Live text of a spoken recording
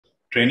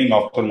training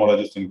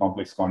ophthalmologist in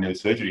complex corneal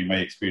surgery, my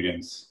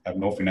experience, I have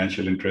no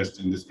financial interest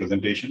in this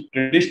presentation.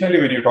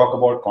 Traditionally, when you talk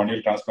about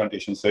corneal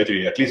transplantation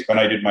surgery, at least when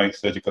I did my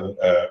surgical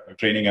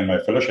training and my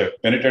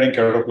fellowship, penetrating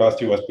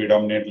keratoplasty was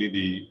predominantly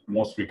the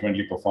most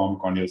frequently performed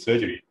corneal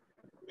surgery.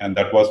 And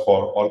that was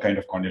for all kinds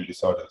of corneal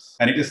disorders.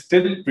 And it is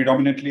still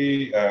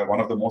predominantly one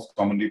of the most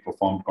commonly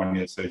performed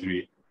corneal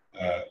surgery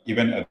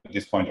even at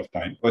this point of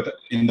time. But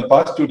in the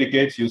past 2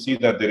 decades, you see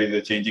that there is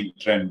a changing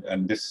trend.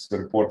 And this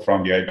report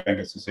from the Eye Bank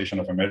Association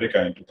of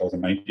America in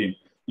 2019,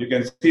 you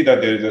can see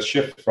that there is a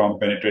shift from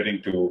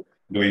penetrating to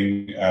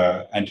doing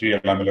anterior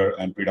lamellar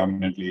and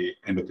predominantly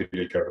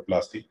endothelial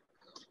keratoplasty.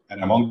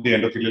 And among the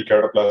endothelial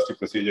keratoplasty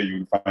procedure,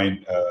 you will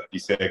find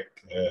DSEC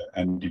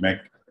and DMEC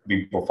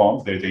being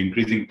performed. There is an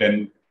increasing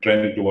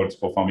trend towards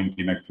performing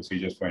DMEC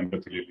procedures for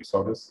endothelial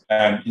disorders.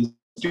 And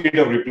instead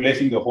of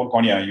replacing the whole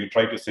cornea, you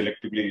try to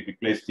selectively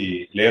replace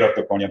the layer of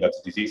the cornea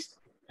that's diseased.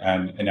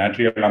 And in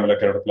anterior lamellar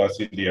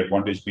keratoplasty, the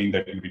advantage being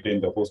that you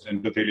retain the host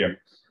endothelium,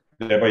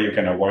 thereby you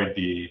can avoid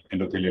the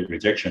endothelial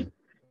rejection.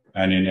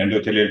 And in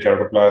endothelial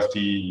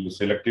keratoplasty, you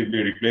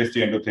selectively replace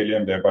the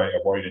endothelium, thereby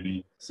avoid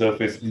any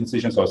surface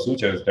incisions or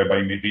sutures,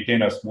 thereby may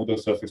retain a smoother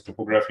surface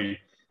topography,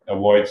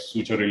 avoid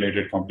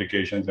suture-related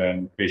complications,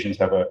 and patients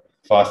have a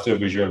faster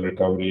visual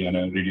recovery and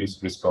a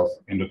reduced risk of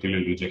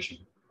endothelial rejection.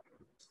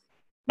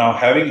 Now,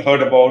 having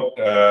heard about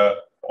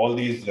all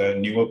these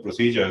newer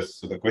procedures,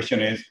 so the question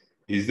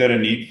is there a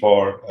need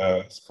for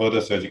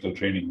further surgical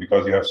training?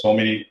 Because you have so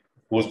many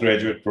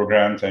postgraduate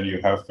programs and you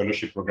have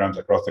fellowship programs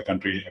across the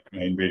country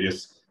in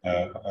various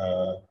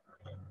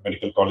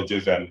medical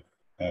colleges and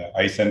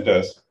eye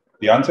centers.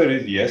 The answer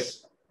is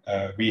yes.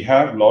 We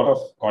have a lot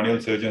of corneal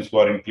surgeons who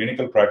are in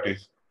clinical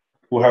practice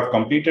who have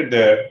completed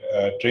their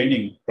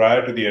training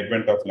prior to the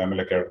advent of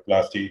lamellar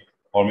keratoplasty,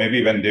 or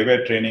maybe when they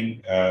were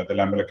training, the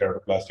lamellar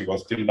keratoplasty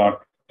was still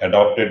not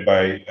adopted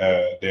by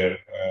their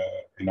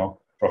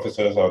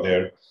professors or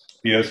their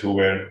peers who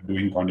were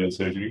doing corneal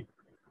surgery.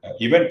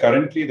 Even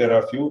currently, there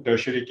are few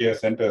tertiary care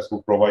centers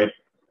who provide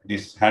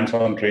this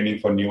hands-on training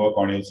for newer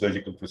corneal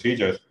surgical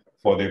procedures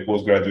for their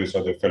postgraduates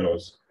or their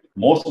fellows.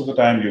 Most of the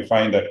time, you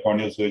find that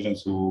corneal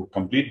surgeons who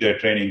complete their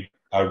training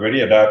are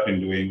very adept in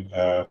doing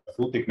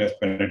full thickness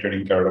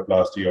penetrating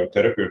keratoplasty or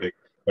therapeutic.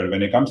 But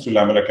when it comes to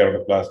lamellar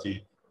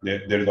keratoplasty,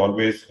 there is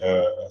always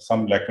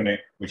some lacunae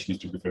which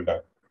needs to be filled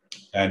up.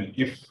 And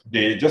if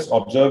they just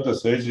observe the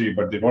surgery,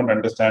 but they don't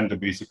understand the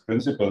basic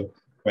principle,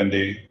 when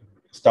they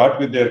start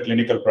with their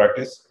clinical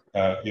practice,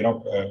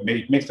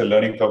 it makes the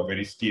learning curve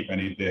very steep.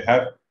 And if they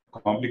have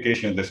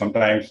complications, they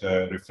sometimes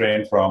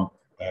refrain from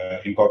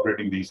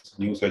incorporating these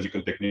new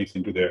surgical techniques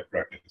into their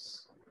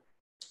practice.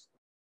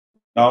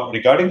 Now,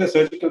 regarding the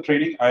surgical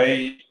training,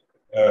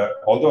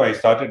 although I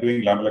started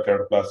doing lamellar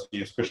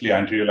keratoplasty, especially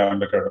anterior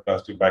lamellar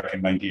keratoplasty back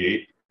in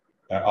 '98,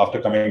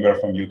 after coming back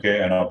from UK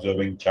and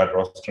observing Chad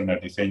Rostron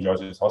at the St.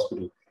 George's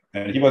Hospital,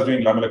 and he was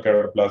doing lamellar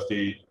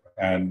keratoplasty,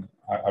 and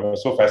I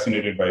was so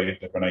fascinated by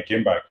it that when I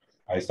came back,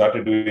 I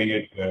started doing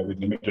it with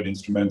limited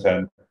instruments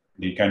and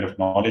the kind of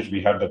knowledge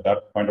we had at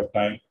that point of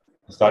time.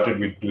 I started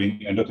with doing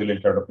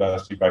endothelial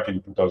keratoplasty back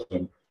in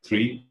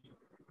 2003.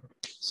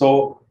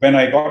 So when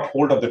I got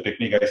hold of the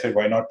technique, I said,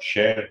 why not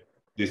share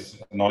this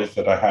knowledge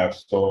that I have?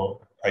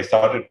 So I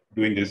started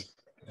doing this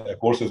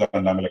courses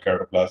on lamellar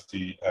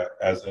keratoplasty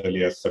as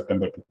early as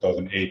September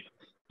 2008.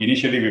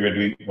 Initially, we were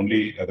doing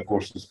only the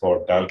courses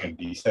for DALC and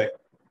DSEC.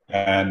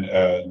 And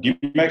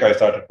DMEC, I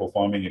started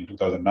performing in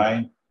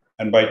 2009.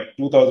 And by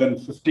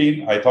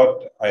 2015, I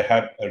thought I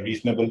had a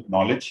reasonable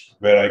knowledge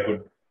where I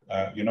could,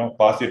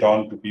 pass it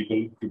on to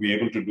people to be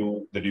able to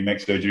do the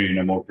DMEC surgery in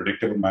a more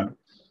predictable manner.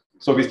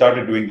 So we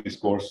started doing these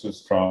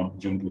courses from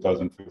June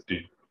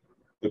 2015.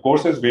 The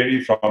courses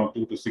vary from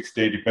 2 to 6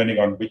 days, depending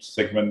on which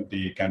segment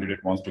the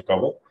candidate wants to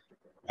cover.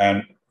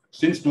 And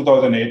since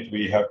 2008,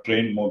 we have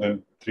trained more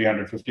than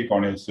 350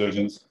 corneal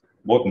surgeons,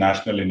 both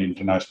national and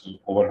international,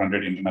 over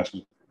 100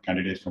 international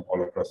candidates from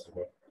all across the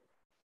world.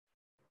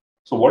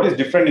 So what is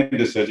different in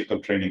this surgical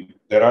training?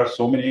 There are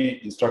so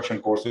many instruction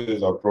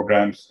courses or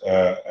programs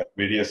at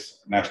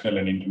various national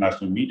and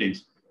international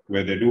meetings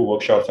where they do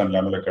workshops on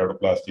lamellar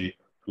keratoplasty.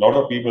 A lot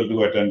of people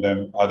do attend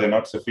them. Are they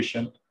not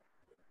sufficient?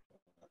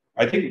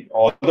 I think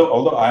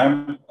although I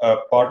am a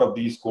part of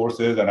these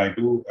courses and I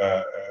do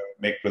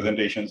make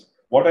presentations,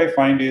 what I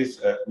find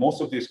is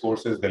most of these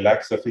courses, they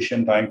lack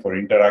sufficient time for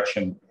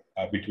interaction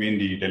between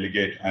the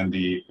delegate and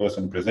the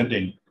person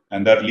presenting,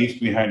 and that leaves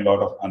behind a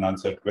lot of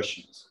unanswered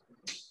questions.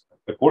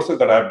 The courses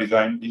that I've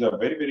designed, these are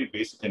very, very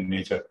basic in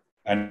nature,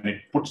 and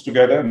it puts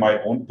together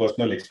my own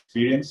personal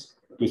experience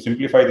to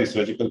simplify the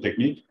surgical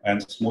technique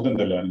and smoothen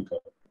the learning curve.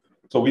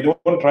 So we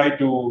don't try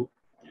to,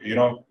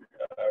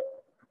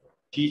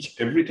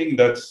 teach everything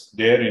that's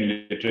there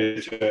in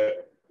literature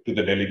to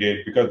the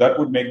delegate, because that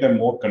would make them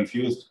more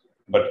confused.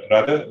 But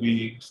rather,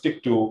 we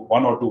stick to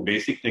 1 or 2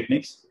 basic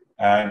techniques.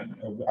 And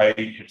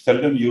I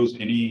seldom use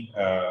any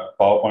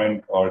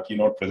PowerPoint or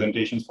keynote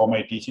presentations for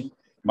my teaching.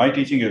 My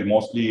teaching is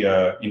mostly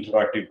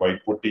interactive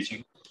whiteboard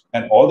teaching.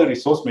 And all the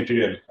resource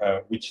material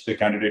which the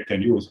candidate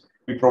can use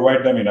we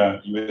provide them in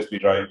a USB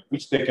drive,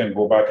 which they can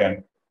go back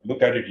and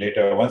look at it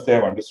later once they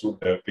have understood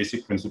the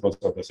basic principles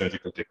of the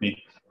surgical technique.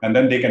 And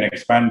then they can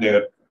expand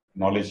their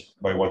knowledge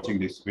by watching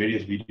these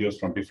various videos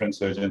from different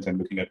surgeons and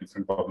looking at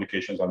different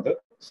publications on the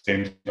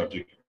same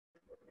subject.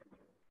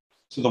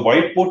 So the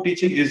whiteboard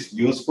teaching is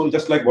useful,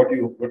 just like what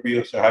we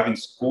used to have in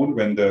school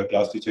when the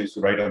class teacher used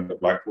to write on the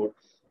blackboard.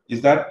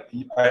 Is that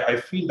I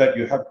feel that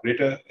you have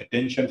greater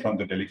attention from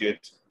the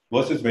delegates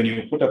versus when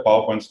you put a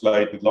PowerPoint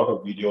slide with a lot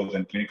of videos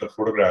and clinical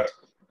photographs.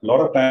 A lot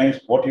of times,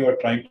 what you are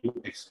trying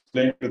to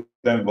explain to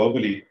them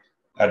verbally,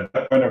 at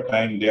that point of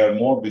time, they are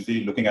more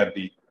busy looking at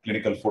the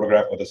clinical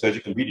photograph or the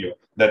surgical video.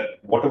 That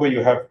whatever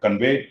you have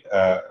conveyed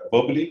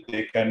verbally,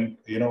 they can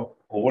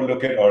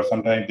overlook it, or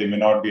sometimes they may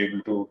not be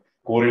able to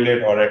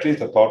correlate, or at least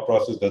the thought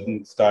process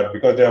doesn't start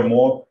because they are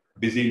more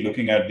busy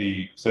looking at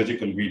the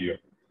surgical video.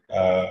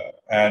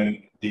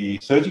 And the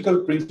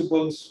surgical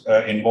principles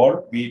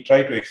involved, we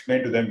try to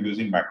explain to them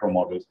using macro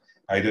models,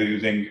 either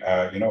using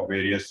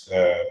various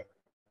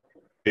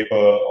paper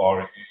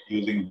or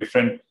using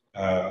different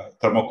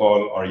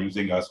thermocol or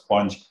using a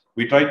sponge.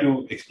 We try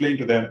to explain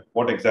to them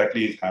what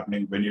exactly is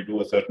happening when you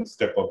do a certain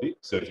step of the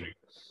surgery.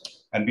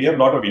 And we have a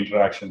lot of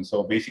interaction.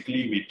 So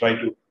basically, we try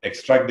to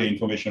extract the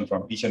information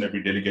from each and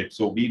every delegate.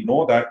 So we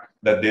know that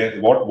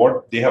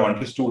what they have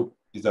understood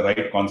is the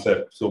right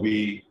concept. So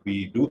we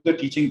do the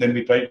teaching, then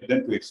we try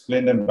then to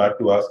explain them back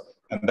to us,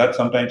 and that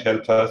sometimes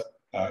helps us,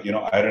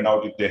 iron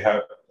out if they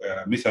have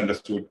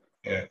misunderstood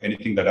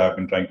anything that I've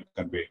been trying to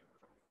convey.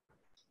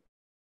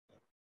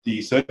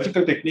 The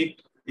surgical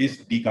technique is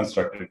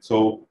deconstructed.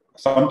 So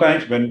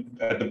sometimes when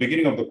at the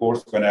beginning of the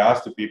course, when I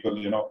ask the people,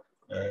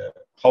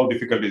 how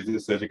difficult is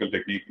this surgical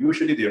technique?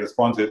 Usually the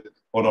response is,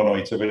 oh, no,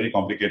 it's a very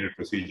complicated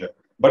procedure.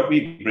 But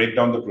we break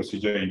down the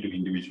procedure into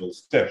individual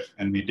steps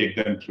and we take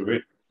them through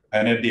it.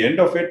 And at the end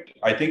of it,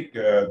 I think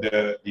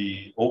the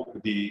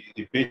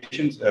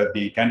patient's,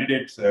 the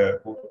candidate's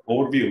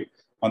overview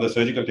on the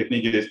surgical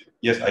technique is,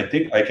 yes, I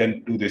think I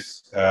can do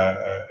this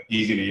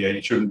easily, and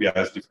it shouldn't be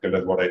as difficult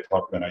as what I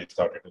thought when I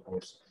started the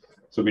course.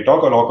 So we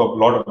talk a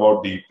lot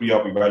about the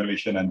pre-op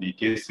evaluation and the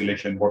case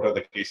selection. What are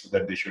the cases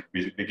that they should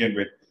begin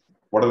with?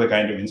 What are the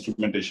kind of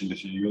instrumentation they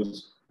should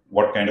use?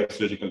 What kind of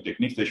surgical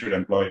techniques they should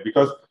employ?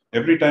 Because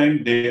every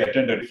time they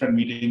attend a different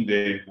meeting,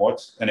 they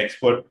watch an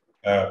expert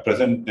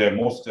present their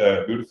most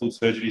beautiful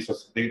surgery. So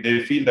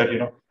they feel that,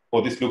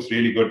 oh, this looks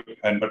really good.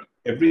 But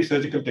every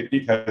surgical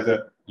technique has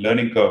a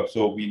learning curve.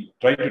 So we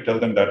try to tell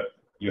them that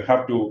you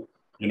have to,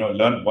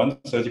 learn one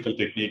surgical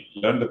technique,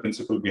 learn the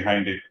principle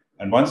behind it.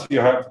 And once you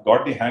have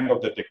got the hang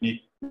of the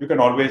technique, you can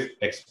always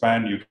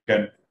expand. You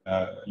can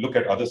look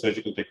at other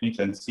surgical techniques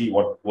and see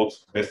what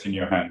works best in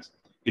your hands.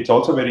 It's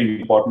also very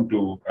important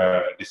to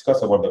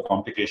discuss about the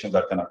complications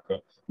that can occur,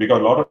 because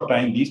a lot of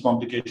time these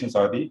complications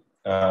are the,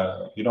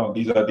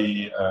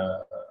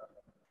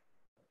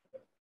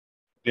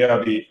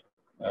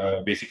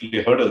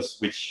 basically hurdles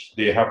which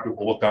they have to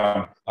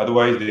overcome.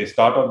 Otherwise, they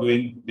start off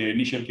doing the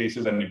initial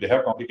cases, and if they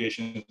have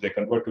complications, they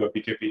convert to a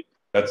PKP.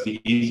 That's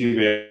the easy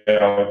way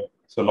out.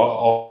 So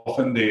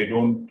often they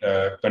don't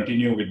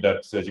continue with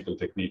that surgical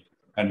technique.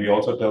 And we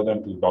also tell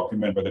them to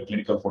document whether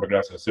clinical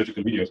photographs or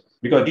surgical videos,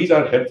 because these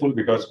are helpful,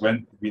 because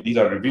when these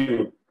are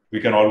reviewed,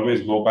 we can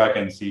always go back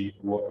and see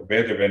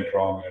where they went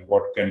wrong and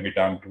what can be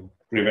done to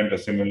prevent a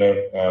similar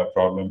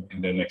problem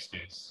in the next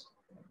case.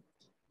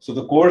 So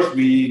the course,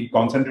 we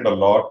concentrate a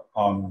lot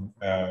on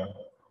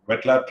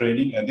wet lab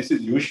training, and this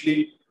is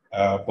usually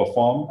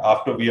performed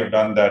after we have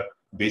done that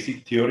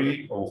basic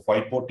theory of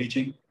whiteboard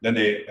teaching. Then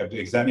they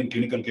examine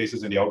clinical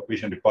cases in the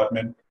outpatient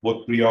department,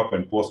 both pre-op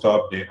and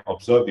post-op. They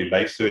observe the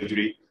live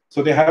surgery.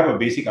 So they have a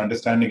basic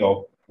understanding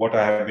of what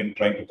I have been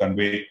trying to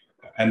convey.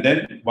 And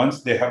then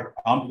once they have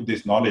armed with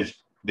this knowledge,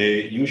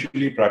 they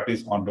usually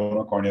practice on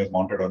donor corneas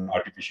mounted on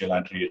artificial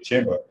anterior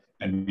chamber.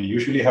 And we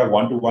usually have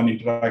one-to-one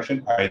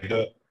interaction,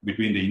 either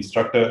between the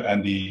instructor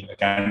and the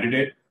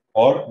candidate,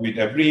 or with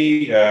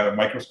every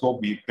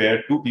microscope, we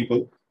pair two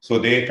people. So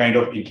they kind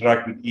of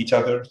interact with each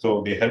other.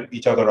 So they help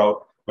each other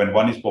out when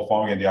one is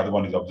performing and the other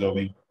one is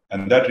observing.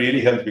 And that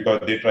really helps,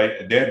 because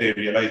they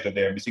realize that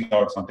they are missing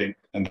out something.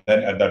 And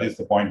then that is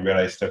the point where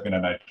I step in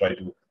and I try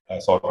to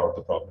sort out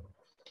the problem.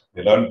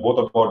 They learn both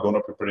about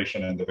donor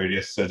preparation and the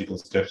various surgical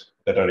steps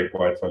that are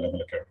required for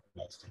lamellar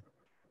keratoplasty.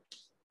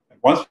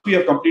 Once we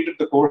have completed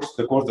the course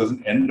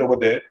doesn't end over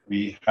there.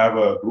 We have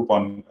a group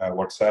on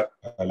WhatsApp,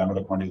 a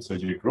lamellar corneal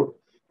surgery group.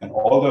 And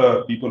all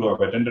the people who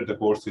have attended the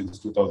course since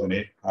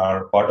 2008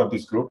 are part of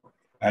this group.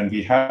 And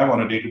we have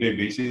on a day-to-day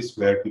basis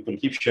where people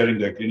keep sharing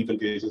their clinical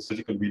cases,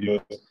 surgical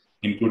videos,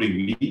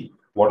 including me.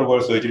 Whatever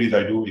surgeries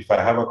I do, if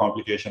I have a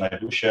complication, I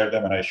do share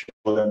them and I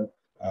show them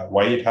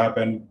why it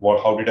happened,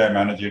 how did I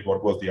manage it,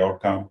 what was the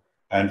outcome.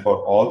 And for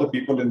all the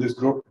people in this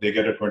group, they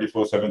get a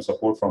 24/7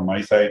 support from my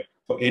side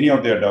for any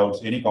of their doubts,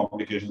 any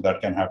complications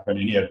that can happen,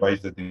 any advice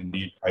that they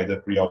need, either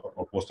pre-op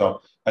or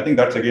post-op. I think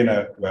that's, again,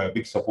 a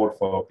big support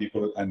for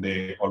people, and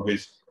they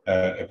always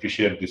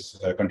appreciate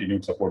this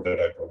continued support that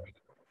I provide.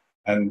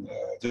 And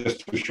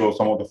just to show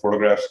some of the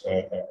photographs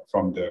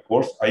from the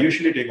course, I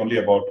usually take only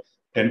about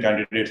 10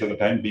 candidates at a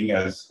time, being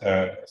as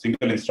a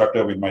single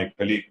instructor with my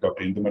colleague,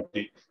 Dr.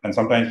 Indumati, and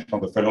sometimes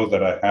from the fellows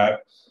that I have,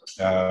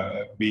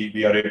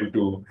 we are able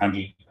to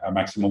handle a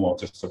maximum of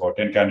just about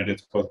 10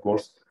 candidates per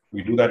course.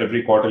 We do that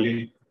every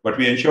quarterly, but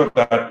we ensure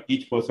that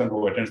each person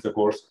who attends the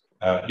course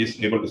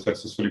is able to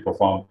successfully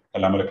perform a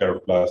lamellar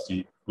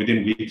keratoplasty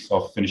within weeks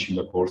of finishing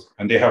the course.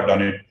 And they have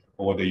done it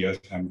over the years.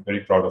 I'm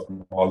very proud of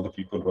all the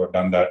people who have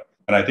done that.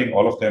 And I think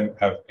all of them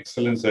have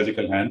excellent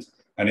surgical hands.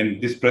 And in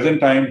this present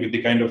time, with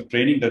the kind of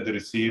training that they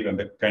receive and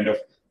the kind of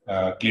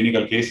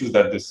clinical cases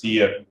that they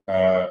see in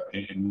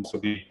most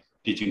of the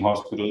teaching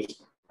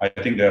hospitals, I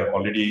think they're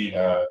already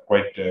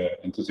quite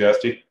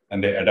enthusiastic,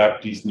 and they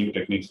adapt these new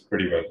techniques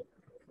pretty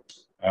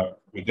well.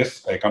 With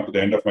this, I come to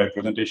the end of my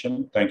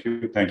presentation. Thank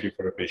you. Thank you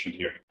for a patient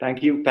hearing.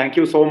 Thank you. Thank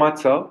you so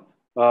much, sir.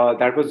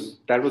 That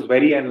was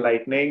very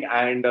enlightening,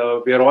 and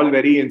we are all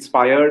very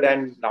inspired.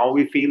 And now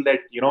we feel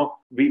that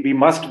we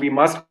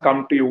must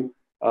come to you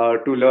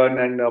to learn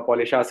and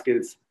polish our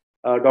skills.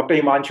 Dr.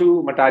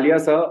 Himanshu Matalia,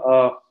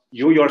 sir,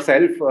 you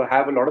yourself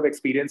have a lot of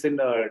experience in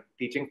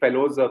teaching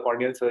fellows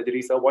corneal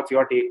surgery, sir. What's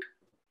your take,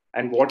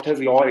 and what has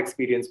your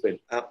experience been?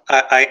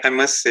 I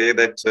must say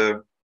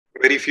that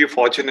very few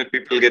fortunate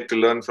people get to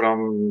learn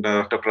from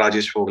Dr.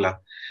 Rajesh Fogla.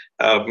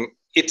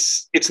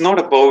 It's not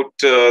about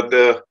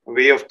the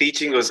way of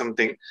teaching or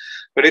something,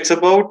 but it's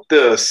about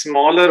the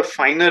smaller,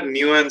 finer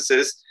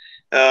nuances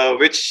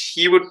which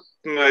he would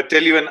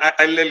tell you. And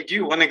I'll give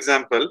you one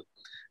example.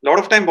 A lot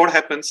of time what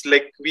happens,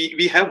 like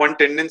we have one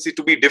tendency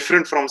to be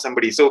different from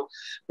somebody. So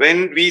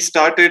when we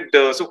started,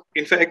 so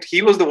in fact,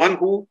 he was the one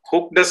who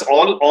hooked us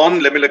all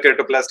on lamellar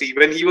keratoplasty.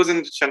 When he was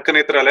in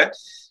Shankanetralaya,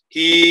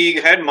 he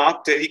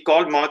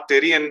called Mark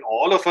Terry, and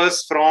all of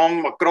us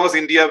from across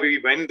India, we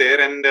went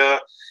there, and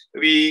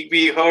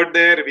we heard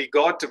there, we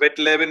got wet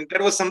lab, and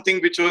that was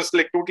something which was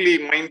like totally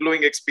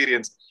mind-blowing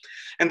experience.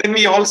 And then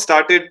we all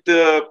started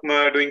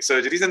doing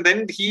surgeries, and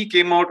then he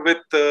came out with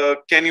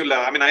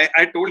cannula. I mean,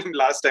 I told him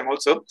last time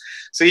also.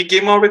 So he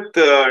came out with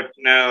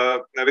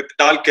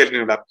dull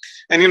cannula.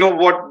 And you know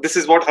what? This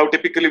is how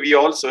typically we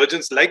all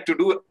surgeons like to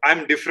do.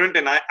 I'm different,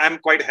 and I'm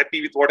quite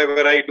happy with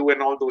whatever I do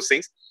and all those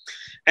things.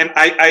 And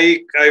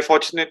I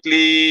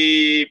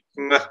fortunately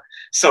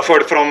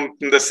suffered from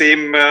the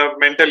same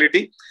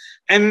mentality.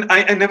 And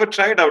I never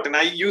tried out. And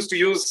I used to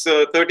use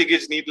 30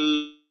 gauge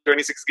needle,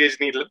 26 gauge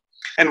needle.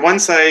 And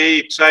once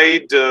I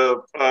tried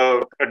a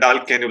dull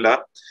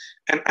cannula,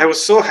 and I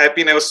was so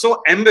happy and I was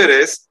so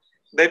embarrassed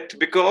that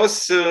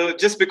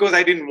just because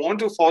I didn't want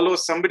to follow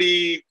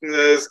somebody's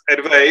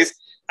advice,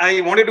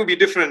 I wanted to be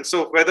different.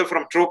 So whether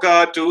from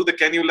trocar to the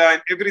cannula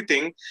and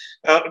everything.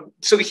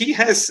 So he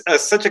has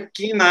such a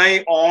keen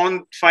eye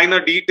on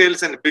finer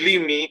details, and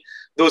believe me,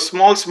 those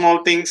small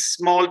things,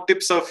 small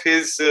tips of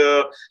his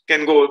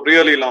can go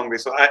really long way.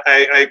 So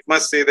I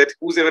must say that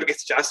whoever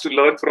gets a chance to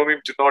learn from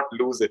him, do not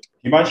lose it.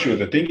 Himanshu,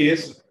 the thing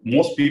is,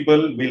 most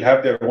people will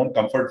have their own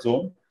comfort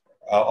zone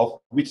of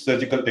which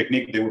surgical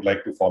technique they would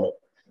like to follow.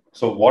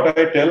 So what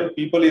I tell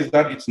people is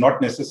that it's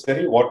not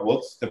necessary what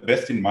works the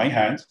best in my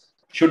hands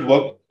should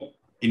work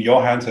in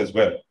your hands as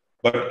well.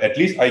 But at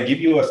least I give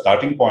you a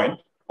starting point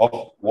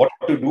of what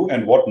to do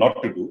and what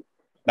not to do.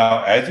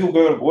 Now, as you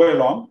go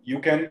along, you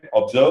can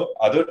observe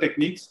other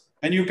techniques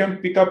and you can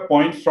pick up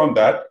points from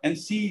that and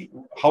see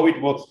how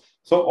it works.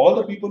 So all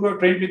the people who are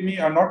trained with me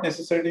are not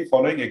necessarily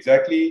following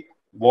exactly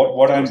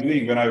what I'm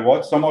doing. When I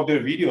watch some of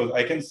their videos,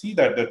 I can see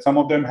that some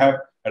of them have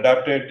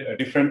adapted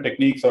different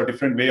techniques or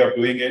different way of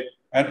doing it.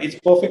 And it's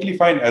perfectly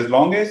fine as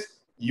long as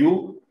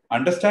you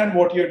understand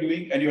what you're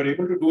doing and you're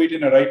able to do it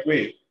in a right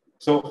way.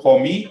 So for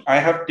me, I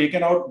have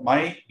taken out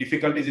my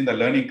difficulties in the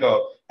learning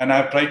curve, and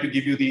I've tried to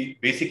give you the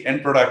basic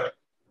end product,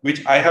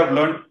 which I have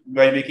learned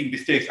by making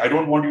mistakes. I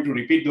don't want you to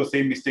repeat those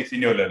same mistakes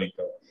in your learning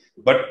curve.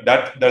 But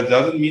that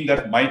doesn't mean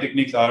that my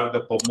techniques are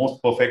the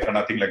most perfect or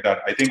nothing like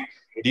that. I think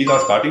these are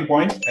starting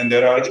points, and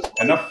there are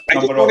enough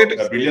number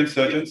of brilliant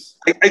surgeons.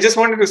 I just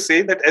wanted to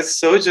say that as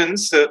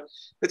surgeons,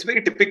 it's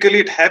very typically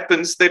it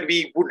happens that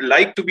we would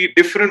like to be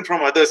different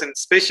from others. And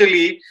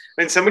especially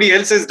when somebody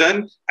else has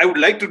done, I would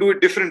like to do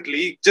it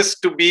differently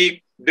just to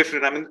be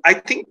different. I mean, I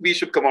think we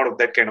should come out of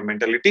that kind of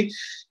mentality.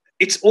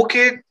 It's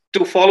okay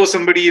to follow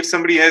somebody if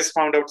somebody has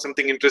found out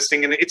something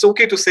interesting. And it's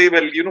okay to say,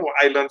 well, you know,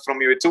 I learned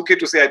from you. It's okay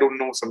to say I don't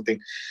know something.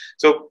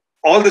 So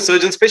all the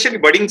surgeons, especially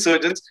budding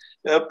surgeons,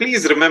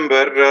 please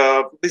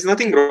remember, there's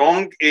nothing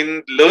wrong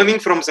in learning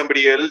from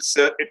somebody else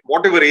at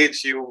whatever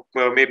age you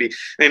may be.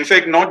 In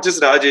fact, not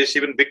just Rajesh,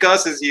 even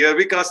Vikas is here.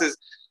 Vikas is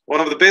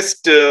one of the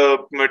best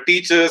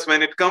teachers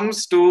when it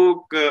comes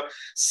to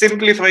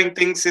simplifying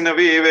things in a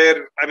way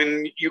where, I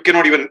mean, you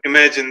cannot even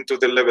imagine to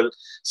the level.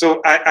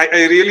 So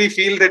I really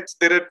feel that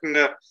there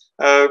are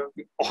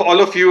all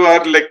of you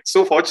are like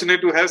so fortunate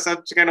to have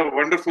such kind of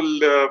wonderful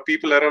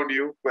people around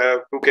you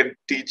who can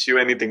teach you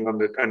anything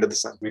under the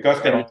sun.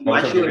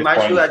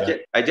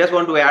 Himanshu, I just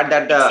want to add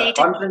that the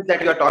conference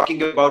that you are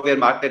talking about where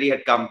Mark Terry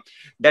had come,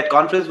 that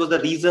conference was the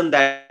reason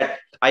that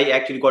I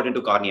actually got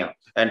into cornea.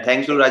 And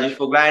thanks to Rajesh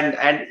Fogla,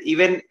 and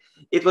even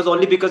it was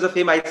only because of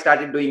him I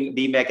started doing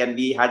DMEC, and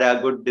we had a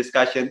good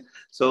discussion.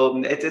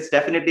 So it's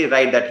definitely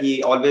right that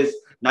he always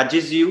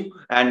nudges you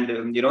and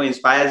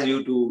inspires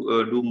you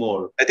to do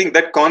more. I think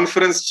that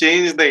conference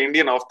changed the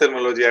Indian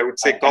ophthalmology. I would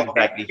say,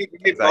 exactly.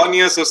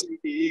 Cornea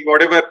Society,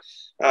 whatever.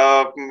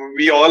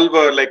 We all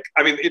were like,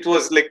 I mean, it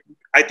was like,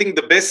 I think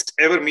the best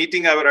ever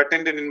meeting I ever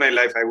attended in my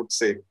life, I would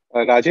say.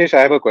 Rajesh,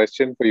 I have a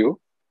question for you.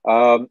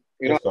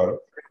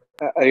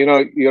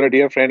 You're a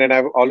dear friend, and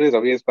I'm always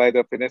amazed by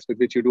the finesse with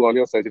which you do all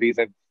your surgeries.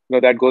 And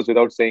that goes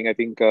without saying. I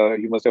think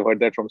you must have heard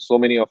that from so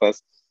many of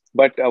us.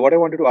 But what I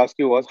wanted to ask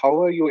you was,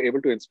 how are you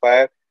able to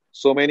inspire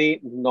so many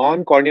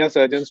non-cornea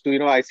surgeons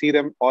to, I see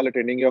them all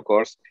attending your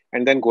course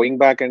and then going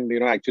back and,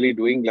 actually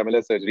doing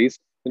lamellar surgeries.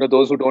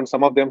 Those who don't,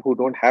 some of them who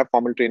don't have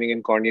formal training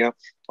in cornea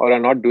or are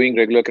not doing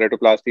regular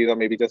keratoplasties, or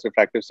maybe just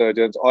refractive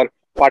surgeons, or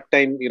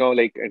part-time,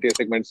 like anterior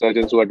segment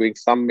surgeons who are doing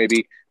some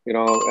maybe,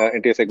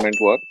 anterior segment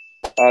work.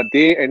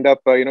 They end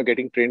up,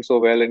 getting trained so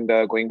well and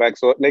going back.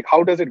 So, like,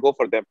 how does it go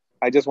for them?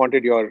 I just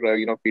wanted your,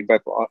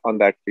 feedback on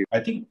that, please.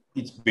 I think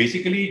it's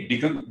basically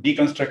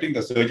deconstructing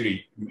the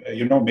surgery,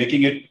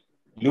 making it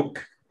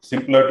look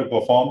simpler to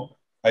perform.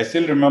 I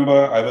still remember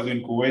I was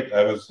in Kuwait.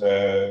 I was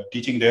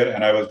teaching there,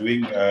 and I was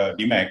doing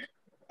DMEC,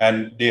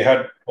 and they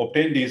had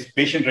obtained these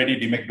patient-ready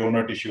DMEC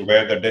donor tissue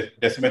where the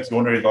Decimex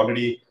donor is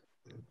already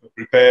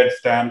prepared,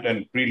 stamped,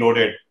 and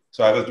preloaded.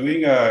 So I was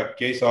doing a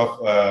case of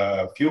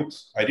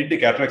Fuchs. I did the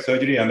cataract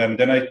surgery, and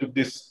then I took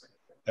this,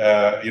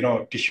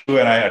 tissue,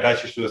 and I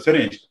attached it to the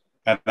syringe,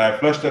 and I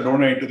flushed the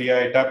donor into the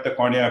eye, tapped the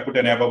cornea, I put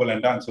an air bubble,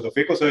 and done. So the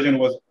phaco surgeon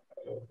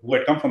who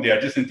had come from the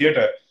adjacent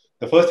theater,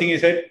 the first thing he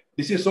said,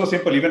 "This is so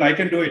simple. Even I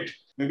can do it.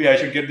 Maybe I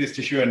should get this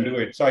tissue and do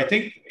it." So I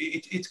think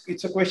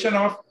it's a question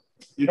of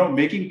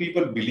making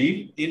people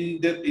believe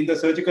in the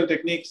surgical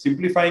technique,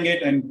 simplifying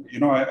it, and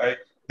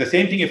the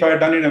same thing. If I had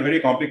done it in a very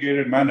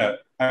complicated manner,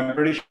 I'm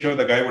pretty sure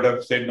the guy would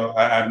have said, "No,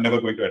 I'm never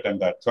going to attempt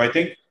that." So I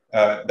think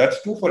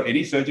that's true for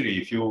any surgery.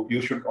 If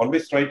you should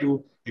always try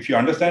to, if you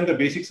understand the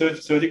basic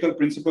surgical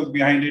principles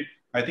behind it,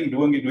 I think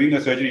doing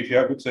a surgery, if you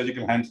have good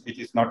surgical hands, it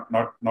is not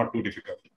too difficult.